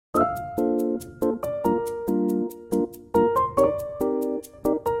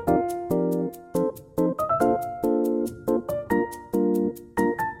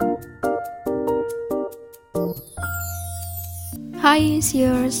Hi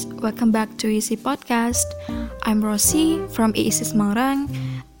Easiers, welcome back to Easy Podcast. I'm Rosie from EISI Semarang,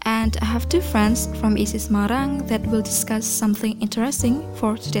 and I have two friends from EISI Semarang that will discuss something interesting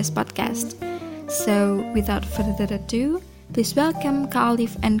for today's podcast. So, without further ado, please welcome Kak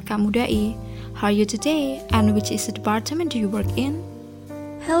Alif and Kak Mudai. How are you today, and which is the department do you work in?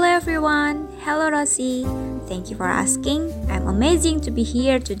 Hello everyone, hello Rosie. Thank you for asking. I'm amazing to be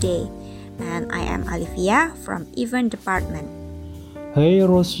here today. And I am Alivia from Event Department. Hi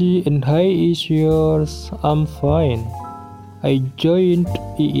Rosie and hi Isiers, I'm fine. I joined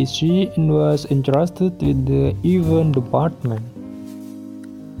EEC and was interested with the event department.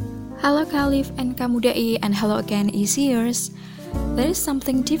 Hello Khalif and Kamudai, and hello again Easiers. There is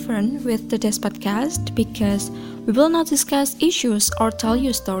something different with today's podcast because we will not discuss issues or tell you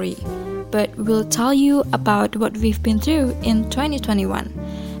a story, but we'll tell you about what we've been through in 2021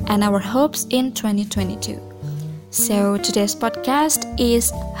 and our hopes in 2022. So today's podcast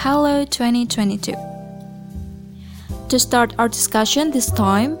is Hello 2022. To start our discussion this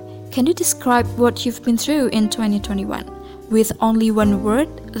time, can you describe what you've been through in 2021 with only one word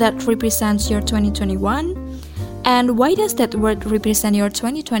that represents your 2021? And why does that word represent your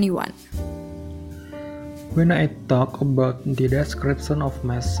 2021? When I talk about the description of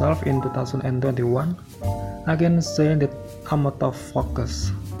myself in 2021, I can say that I'm out of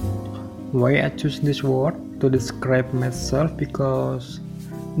focus. Why I choose this word to describe myself? Because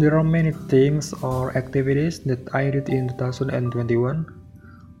there are many things or activities that I did in 2021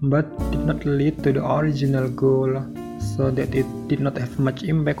 but did not lead to the original goal, so that it did not have much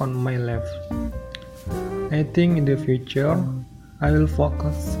impact on my life. I think in the future I will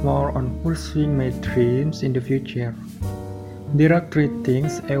focus more on pursuing my dreams in the future. There are three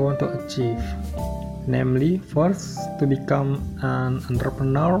things I want to achieve, namely, first, to become an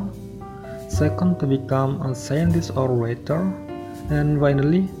entrepreneur, second, to become a scientist or writer, and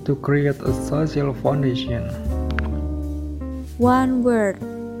finally, to create a social foundation. One word.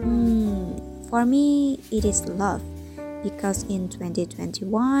 For me, it is love. Because in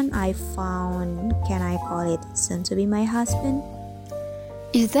 2021, I found, can I call it, soon to be my husband?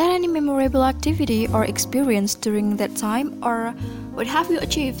 Is there any memorable activity or experience during that time, or what have you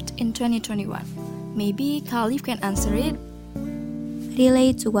achieved in 2021? Maybe Khalif can answer it.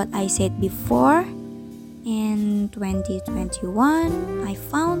 Relate to what I said before. In 2021, I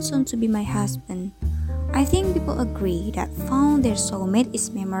found soon to be my husband. I think people agree that found their soulmate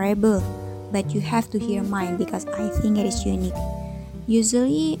is memorable, but you have to hear mine because I think it is unique.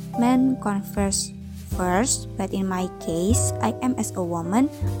 Usually, men confess first, but in my case, I am as a woman,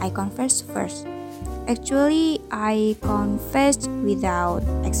 I confess first. Actually, I confessed without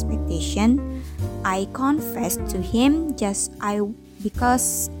expectation. I confessed to him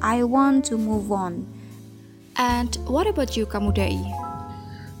because I want to move on. And what about you, Kamudai?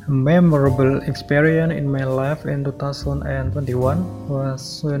 A memorable experience in my life in 2021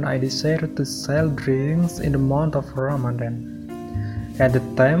 was when I decided to sell drinks in the month of Ramadan. At the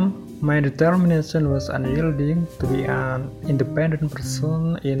time, my determination was unyielding to be an independent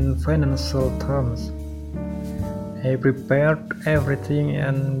person in financial terms. I prepared everything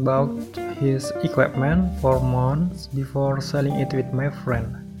and bought his equipment for months before selling it with my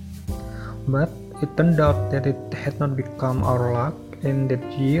friend. But it turned out that it had not become our luck in that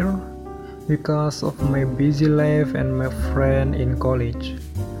year because of my busy life and my friend in college.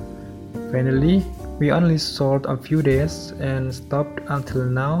 Finally, we only sold a few days and stopped until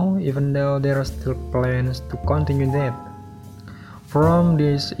now, even though there are still plans to continue that. From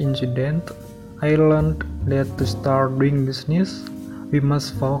this incident, I learned that to start doing business, we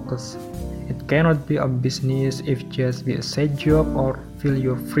must focus. It cannot be a business if just be a side job or fill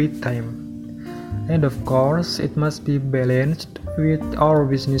your free time. And of course, it must be balanced with our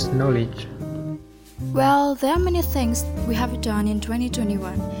business knowledge. Well, there are many things we have done in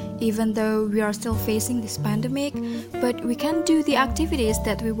 2021, even though we are still facing this pandemic, but we can do the activities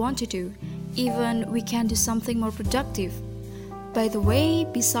that we want to do. Even we can do something more productive. By the way,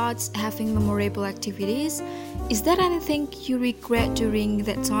 besides having memorable activities, is there anything you regret during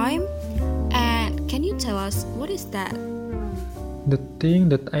that time? And can you tell us what is that? The thing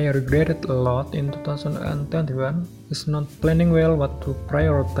that I regretted a lot in 2021 is not planning well what to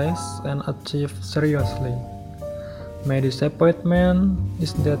prioritize and achieve seriously. My disappointment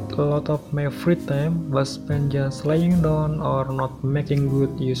is that a lot of my free time was spent just laying down or not making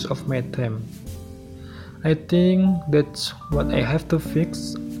good use of my time. I think that's what I have to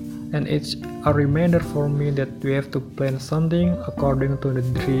fix, and it's a reminder for me that we have to plan something according to the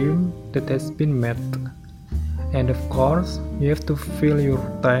dream that has been met. And of course, you have to fill your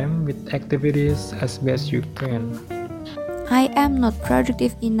time with activities as best you can. I am not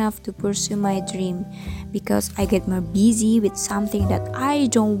productive enough to pursue my dream because I get more busy with something that I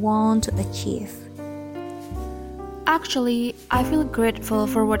don't want to achieve. Actually, I feel grateful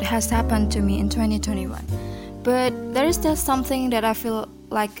for what has happened to me in 2021. But there is just something that I feel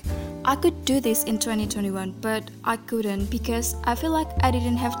like I could do this in 2021, but I couldn't because I feel like I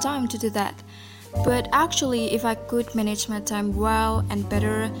didn't have time to do that. But actually, if I could manage my time well and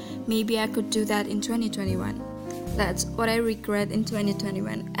better, maybe I could do that in 2021. That's what I regret in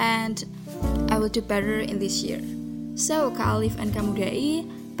 2021, and I will do better in this year. So, Kak Alif and Kak Mudai,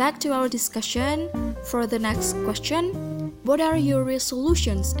 back to our discussion. For the next question, what are your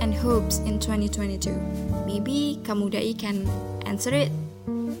resolutions and hopes in 2022? Maybe Kak Mudai can answer it.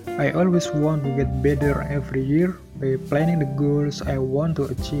 I always want to get better every year by planning the goals I want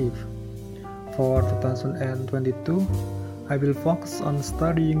to achieve. For 2022, I will focus on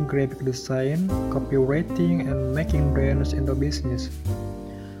studying graphic design, copywriting, and making brands into business.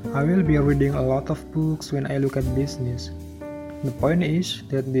 I will be reading a lot of books when I look at business. The point is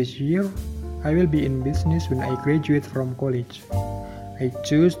that this year, I will be in business when I graduate from college. I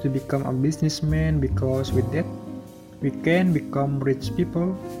choose to become a businessman because with that, we can become rich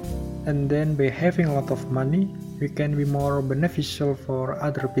people, and then by having a lot of money, we can be more beneficial for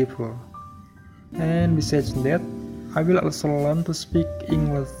other people. And besides that, I will also learn to speak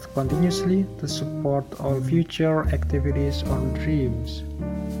English continuously to support all future activities or dreams.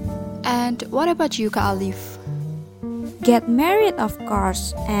 And what about you, Kak Alif? Get married, of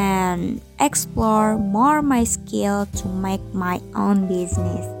course, and explore more my skill to make my own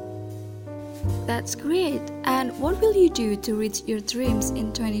business. That's great. And what will you do to reach your dreams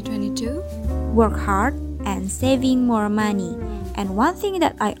in 2022? Work hard and saving more money. And one thing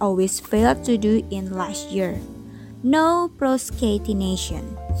that I always failed to do in last year, no procrastination.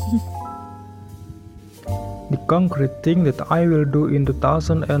 The concrete thing that I will do in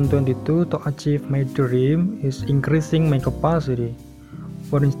 2022 to achieve my dream is increasing my capacity.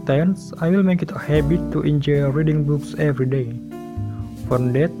 For instance, I will make it a habit to enjoy reading books every day. For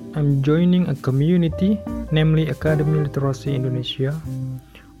that, I'm joining a community, namely Academy Literasi Indonesia,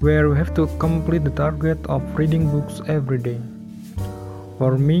 where we have to complete the target of reading books every day.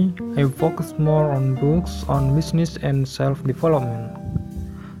 For me, I focus more on books on business and self-development.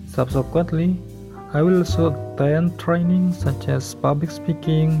 Subsequently, I will also attend training such as public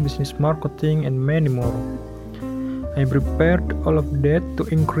speaking, business marketing, and many more. I prepared all of that to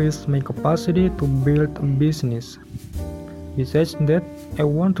increase my capacity to build a business. Besides that, I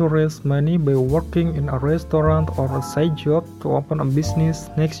want to raise money by working in a restaurant or a side job to open a business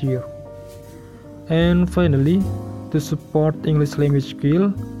next year. And finally, to support English language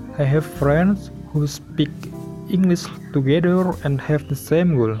skill, I have friends who speak English together and have the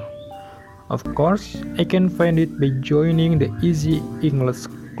same goal. Of course, I can find it by joining the Easy English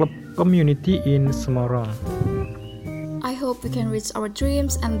Club community in Semarang. I hope we can reach our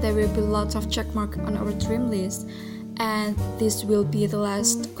dreams and there will be lots of checkmark on our dream list. And this will be the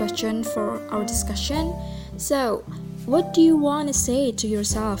last question for our discussion. So, what do you want to say to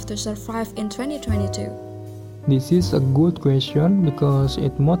yourself to survive in 2022? This is a good question because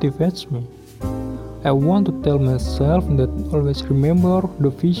it motivates me. I want to tell myself that always remember the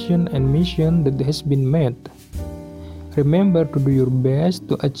vision and mission that has been made. Remember to do your best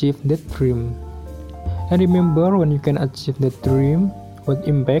to achieve that dream. And remember when you can achieve that dream, what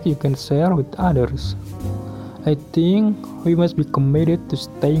impact you can share with others. I think we must be committed to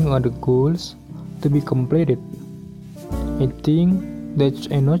staying on the goals to be completed. I think that's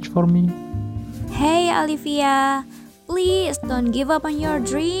enough for me. Hey Alivia, please don't give up on your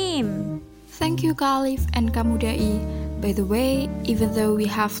dream. Thank you, Kak Alif and Kak Mudai. By the way, even though we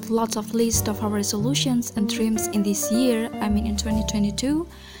have lots of list of our resolutions and dreams in this year, in 2022,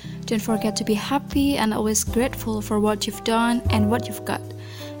 don't forget to be happy and always grateful for what you've done and what you've got.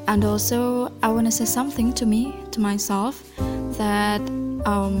 And also, I want to say something to myself, that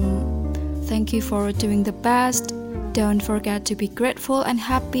thank you for doing the best. Don't forget to be grateful and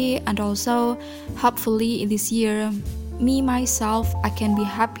happy, and also, hopefully, in this year, myself, I can be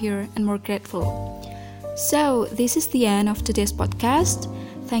happier and more grateful. So, this is the end of today's podcast.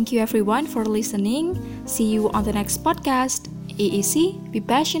 Thank you everyone for listening. See you on the next podcast. EEC, be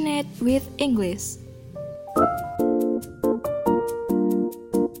passionate with English.